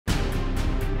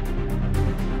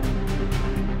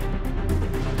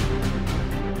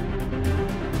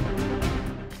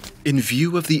In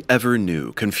view of the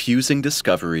ever-new, confusing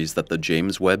discoveries that the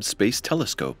James Webb Space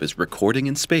Telescope is recording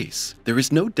in space, there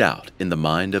is no doubt in the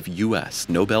mind of US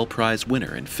Nobel Prize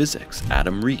winner in physics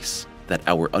Adam Riess that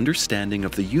our understanding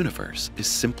of the universe is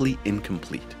simply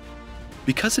incomplete.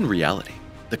 Because in reality,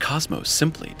 the cosmos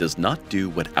simply does not do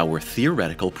what our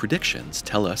theoretical predictions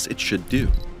tell us it should do,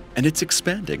 and it's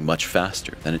expanding much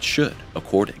faster than it should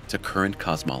according to current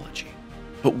cosmology.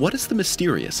 But what is the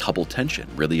mysterious Hubble tension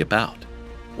really about?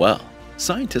 Well,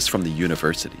 scientists from the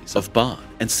universities of Bonn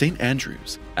and St.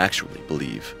 Andrews actually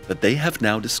believe that they have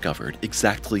now discovered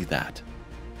exactly that.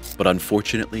 But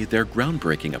unfortunately, their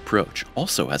groundbreaking approach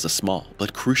also has a small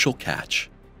but crucial catch,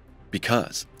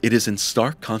 because it is in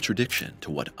stark contradiction to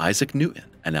what Isaac Newton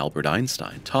and Albert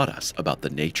Einstein taught us about the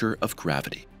nature of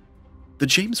gravity. The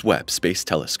James Webb Space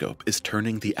Telescope is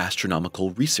turning the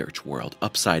astronomical research world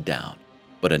upside down,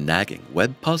 but a nagging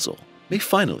Webb puzzle may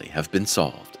finally have been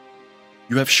solved.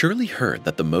 You have surely heard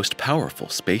that the most powerful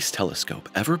space telescope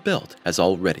ever built has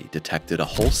already detected a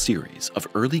whole series of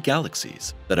early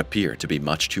galaxies that appear to be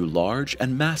much too large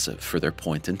and massive for their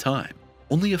point in time,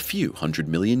 only a few 100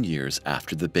 million years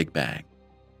after the Big Bang.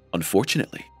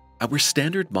 Unfortunately, our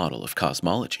standard model of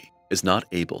cosmology is not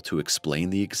able to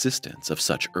explain the existence of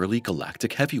such early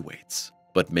galactic heavyweights,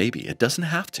 but maybe it doesn't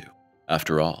have to.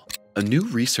 After all, a new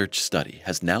research study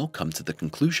has now come to the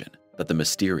conclusion that the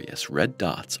mysterious red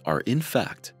dots are in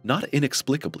fact not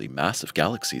inexplicably massive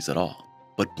galaxies at all,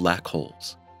 but black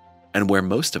holes, and where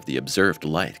most of the observed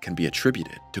light can be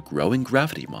attributed to growing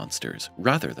gravity monsters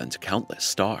rather than to countless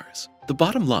stars. The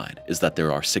bottom line is that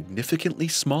there are significantly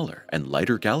smaller and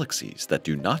lighter galaxies that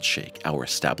do not shake our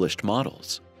established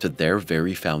models to their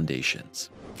very foundations.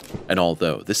 And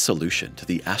although this solution to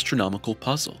the astronomical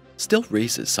puzzle still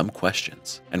raises some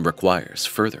questions and requires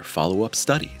further follow-up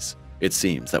studies, it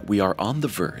seems that we are on the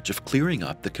verge of clearing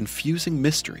up the confusing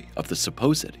mystery of the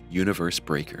supposed universe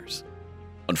breakers.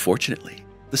 Unfortunately,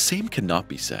 the same cannot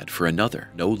be said for another,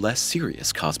 no less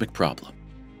serious cosmic problem.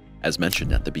 As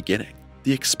mentioned at the beginning,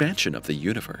 the expansion of the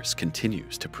universe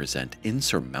continues to present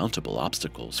insurmountable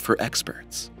obstacles for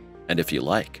experts. And if you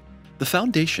like, the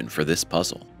foundation for this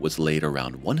puzzle was laid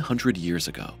around 100 years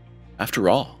ago. After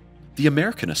all, the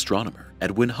American astronomer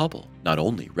Edwin Hubble not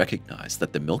only recognized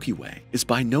that the Milky Way is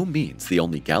by no means the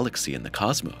only galaxy in the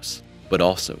cosmos, but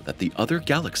also that the other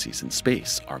galaxies in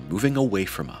space are moving away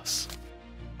from us.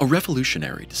 A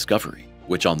revolutionary discovery,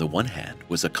 which on the one hand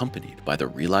was accompanied by the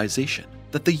realization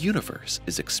that the universe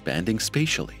is expanding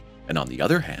spatially, and on the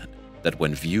other hand, that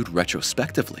when viewed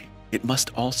retrospectively, it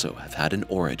must also have had an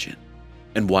origin.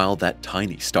 And while that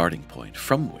tiny starting point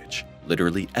from which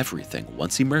literally everything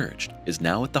once emerged is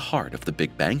now at the heart of the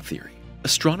Big Bang Theory,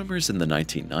 astronomers in the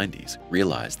 1990s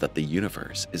realized that the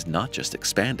universe is not just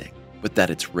expanding, but that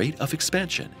its rate of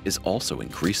expansion is also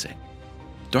increasing.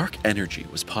 Dark energy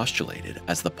was postulated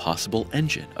as the possible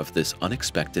engine of this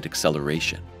unexpected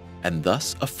acceleration, and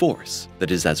thus a force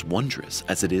that is as wondrous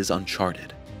as it is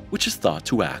uncharted, which is thought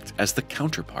to act as the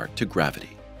counterpart to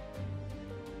gravity.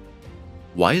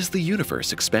 Why is the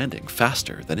universe expanding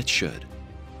faster than it should?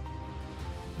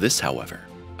 This, however,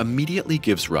 immediately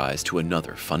gives rise to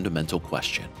another fundamental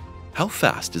question. How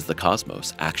fast is the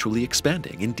cosmos actually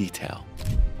expanding in detail?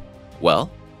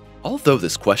 Well, although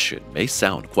this question may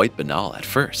sound quite banal at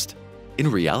first,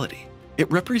 in reality, it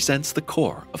represents the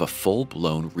core of a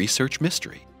full-blown research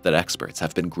mystery that experts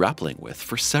have been grappling with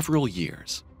for several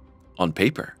years. On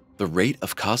paper, the rate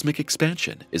of cosmic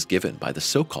expansion is given by the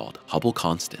so-called Hubble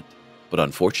constant. But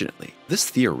unfortunately, this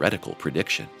theoretical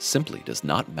prediction simply does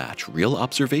not match real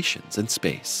observations in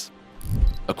space.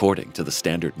 According to the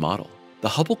standard model, the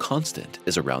Hubble constant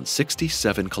is around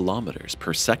 67 kilometers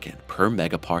per second per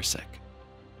megaparsec.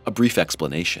 A brief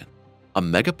explanation. A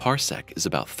megaparsec is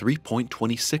about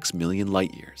 3.26 million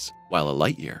light-years, while a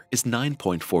light-year is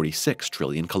 9.46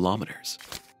 trillion kilometers.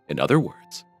 In other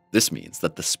words, this means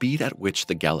that the speed at which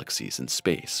the galaxies in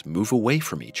space move away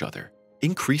from each other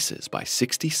increases by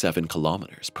 67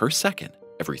 kilometers per second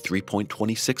every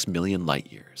 3.26 million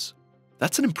light-years.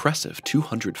 That's an impressive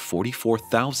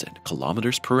 244,000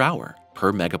 kilometers per hour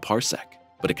per megaparsec,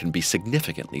 but it can be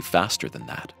significantly faster than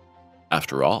that.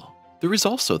 After all, there is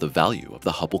also the value of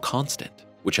the Hubble constant,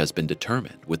 which has been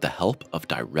determined with the help of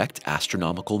direct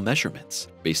astronomical measurements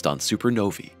based on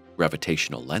supernovae,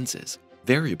 gravitational lenses,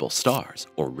 variable stars,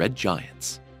 or red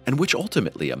giants, and which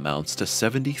ultimately amounts to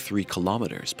 73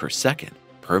 kilometers per second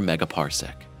per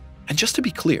megaparsec. And just to be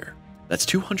clear, that's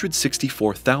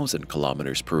 264,000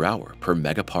 kilometers per hour per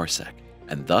megaparsec,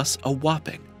 and thus a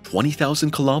whopping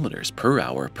 20,000 kilometers per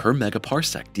hour per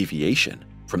megaparsec deviation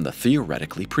from the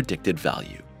theoretically predicted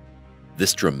value.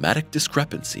 This dramatic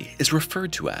discrepancy is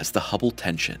referred to as the Hubble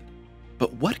tension.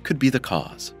 But what could be the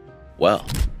cause? Well,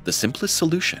 the simplest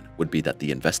solution would be that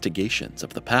the investigations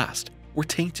of the past were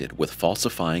tainted with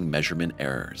falsifying measurement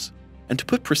errors. And to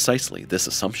put precisely this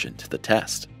assumption to the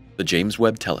test, the James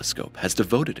Webb Telescope has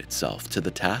devoted itself to the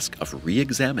task of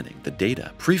re-examining the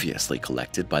data previously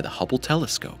collected by the Hubble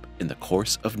telescope in the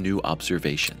course of new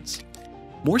observations.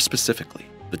 More specifically,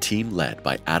 the team led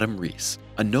by Adam Riess,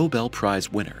 a Nobel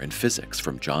Prize winner in physics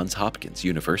from Johns Hopkins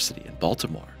University in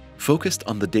Baltimore, focused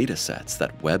on the datasets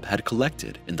that Webb had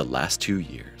collected in the last 2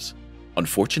 years.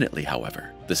 Unfortunately,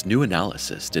 however, this new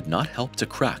analysis did not help to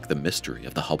crack the mystery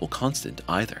of the Hubble constant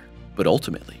either, but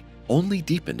ultimately only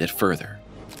deepened it further.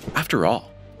 After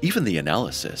all, even the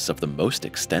analysis of the most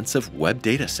extensive Webb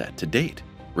dataset to date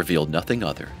revealed nothing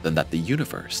other than that the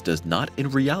universe does not in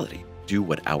reality do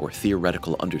what our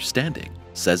theoretical understanding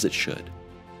says it should.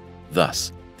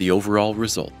 Thus, the overall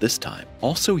result this time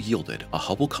also yielded a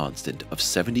Hubble constant of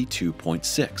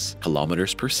 72.6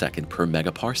 kilometers per second per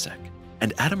megaparsec,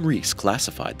 and Adam Riess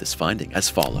classified this finding as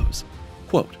follows,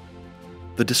 quote,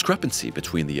 "The discrepancy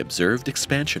between the observed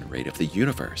expansion rate of the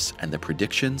universe and the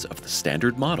predictions of the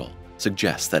standard model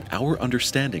suggests that our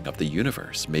understanding of the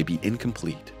universe may be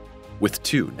incomplete. With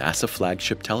 2 NASA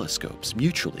flagship telescopes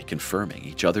mutually confirming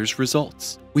each other's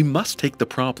results, we must take the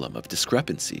problem of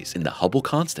discrepancies in the Hubble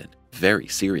constant very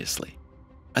seriously."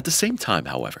 At the same time,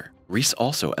 however, Riess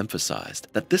also emphasized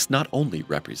that this not only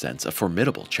represents a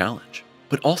formidable challenge,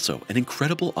 but also an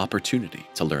incredible opportunity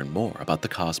to learn more about the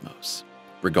cosmos.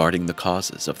 Regarding the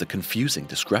causes of the confusing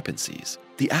discrepancies,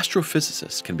 the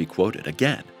astrophysicist can be quoted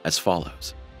again as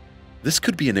follows. "This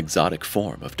could be an exotic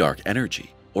form of dark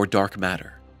energy or dark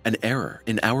matter, an error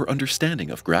in our understanding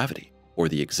of gravity, or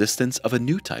the existence of a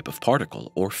new type of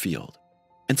particle or field."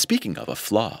 And speaking of a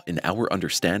flaw in our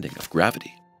understanding of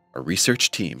gravity, a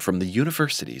research team from the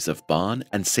universities of Bonn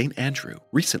and St.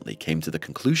 recently came to the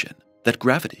conclusion that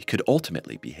gravity could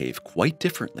ultimately behave quite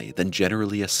differently than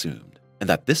generally assumed, and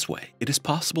that this way it is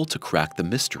possible to crack the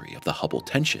mystery of the Hubble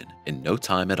tension in no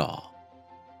time at all.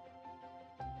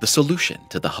 The solution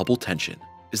to the Hubble tension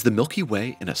is the Milky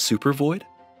Way in a supervoid?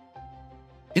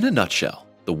 In a nutshell,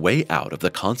 the way out of the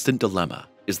constant dilemma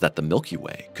is that the Milky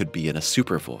Way could be in a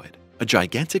supervoid, a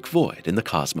gigantic void in the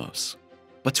cosmos.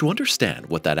 But to understand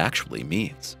what that actually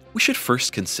means, we should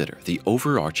first consider the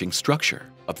overarching structure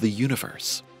of the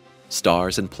universe.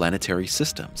 Stars and planetary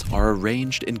systems are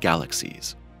arranged in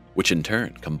galaxies, which in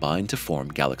turn combine to form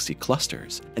galaxy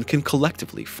clusters and can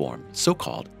collectively form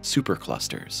so-called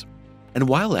superclusters. And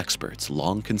while experts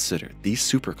long considered these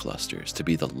superclusters to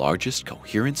be the largest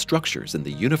coherent structures in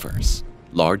the universe,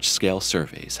 large-scale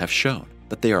surveys have shown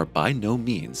that they are by no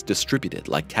means distributed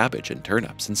like cabbage and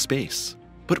turnips in space,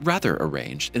 but rather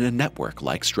arranged in a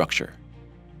network-like structure.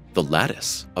 The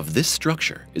lattice of this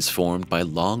structure is formed by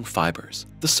long fibers,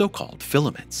 the so-called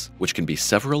filaments, which can be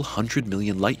several 100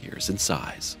 million light-years in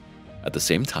size. At the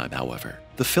same time, however,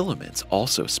 the filaments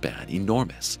also span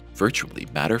enormous, virtually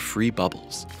matter-free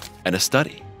bubbles, and a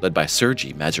study led by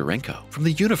Sergei Mazurenko from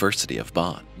the University of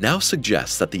Bonn now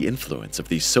suggests that the influence of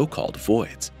these so-called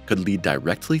voids could lead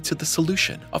directly to the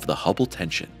solution of the Hubble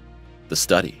tension. The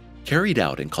study, carried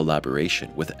out in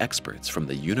collaboration with experts from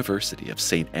the University of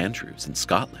St. Andrews in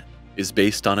Scotland, is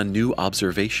based on a new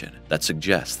observation that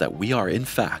suggests that we are in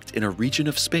fact in a region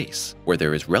of space where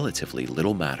there is relatively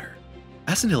little matter.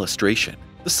 As an illustration,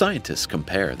 the scientists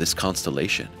compare this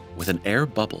constellation with an air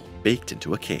bubble baked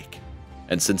into a cake.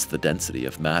 And since the density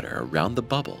of matter around the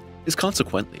bubble is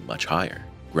consequently much higher,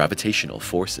 gravitational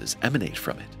forces emanate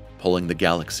from it, pulling the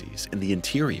galaxies in the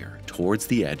interior towards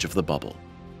the edge of the bubble.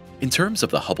 In terms of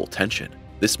the Hubble tension,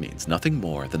 this means nothing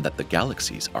more than that the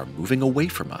galaxies are moving away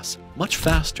from us much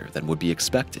faster than would be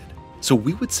expected, so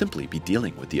we would simply be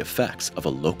dealing with the effects of a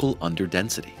local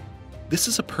underdensity. This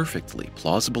is a perfectly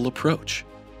plausible approach,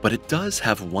 but it does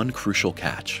have one crucial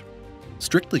catch.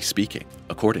 Strictly speaking,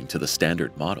 according to the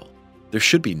standard model, there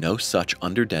should be no such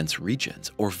underdense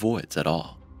regions or voids at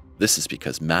all. This is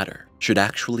because matter should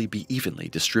actually be evenly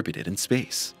distributed in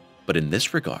space. But in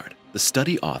this regard, the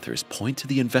study authors point to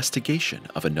the investigation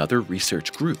of another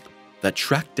research group that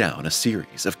tracked down a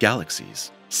series of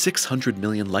galaxies 600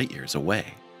 million light-years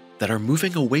away that are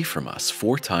moving away from us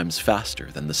 4 times faster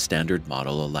than the standard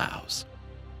model allows.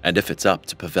 And if it's up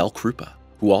to Pavel Krupa,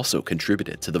 who also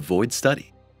contributed to the void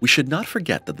study, we should not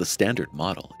forget that the standard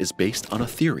model is based on a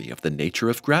theory of the nature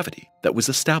of gravity that was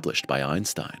established by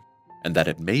Einstein, and that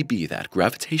it may be that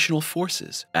gravitational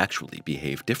forces actually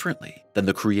behave differently than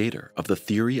the creator of the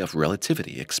theory of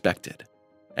relativity expected.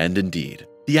 And indeed,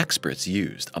 the experts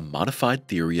used a modified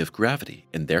theory of gravity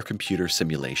in their computer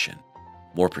simulation.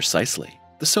 More precisely,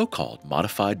 the so-called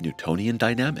modified Newtonian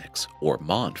dynamics, or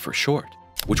MOND for short,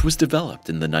 which was developed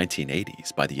in the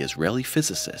 1980s by the Israeli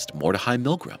physicist Mordechai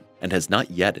Milgram and has not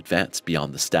yet advanced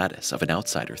beyond the status of an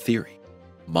outsider theory.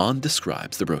 MOND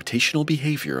describes the rotational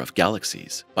behavior of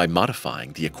galaxies by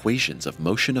modifying the equations of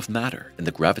motion of matter in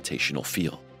the gravitational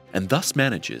field, and thus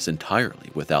manages entirely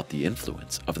without the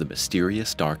influence of the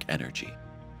mysterious dark energy.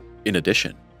 In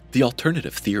addition, the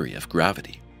alternative theory of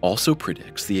gravity also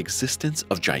predicts the existence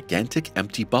of gigantic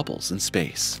empty bubbles in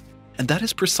space, and that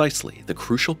is precisely the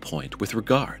crucial point with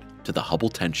regard to the Hubble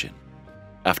tension.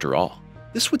 After all,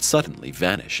 this would suddenly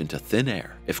vanish into thin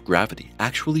air if gravity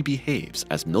actually behaves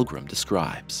as Milgram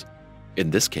describes. In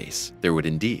this case, there would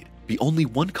indeed be only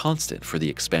one constant for the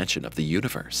expansion of the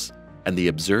universe, and the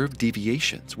observed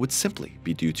deviations would simply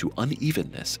be due to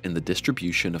unevenness in the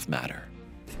distribution of matter.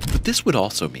 But this would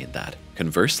also mean that,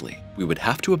 conversely, we would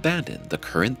have to abandon the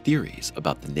current theories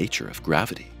about the nature of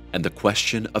gravity, and the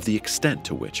question of the extent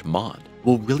to which MOND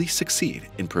will really succeed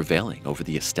in prevailing over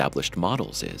the established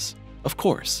models is, of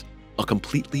course, a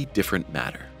completely different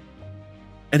matter.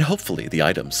 And hopefully the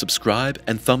items subscribe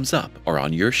and thumbs up are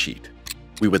on your sheet.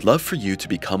 We would love for you to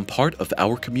become part of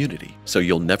our community so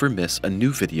you'll never miss a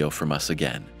new video from us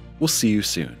again. We'll see you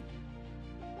soon.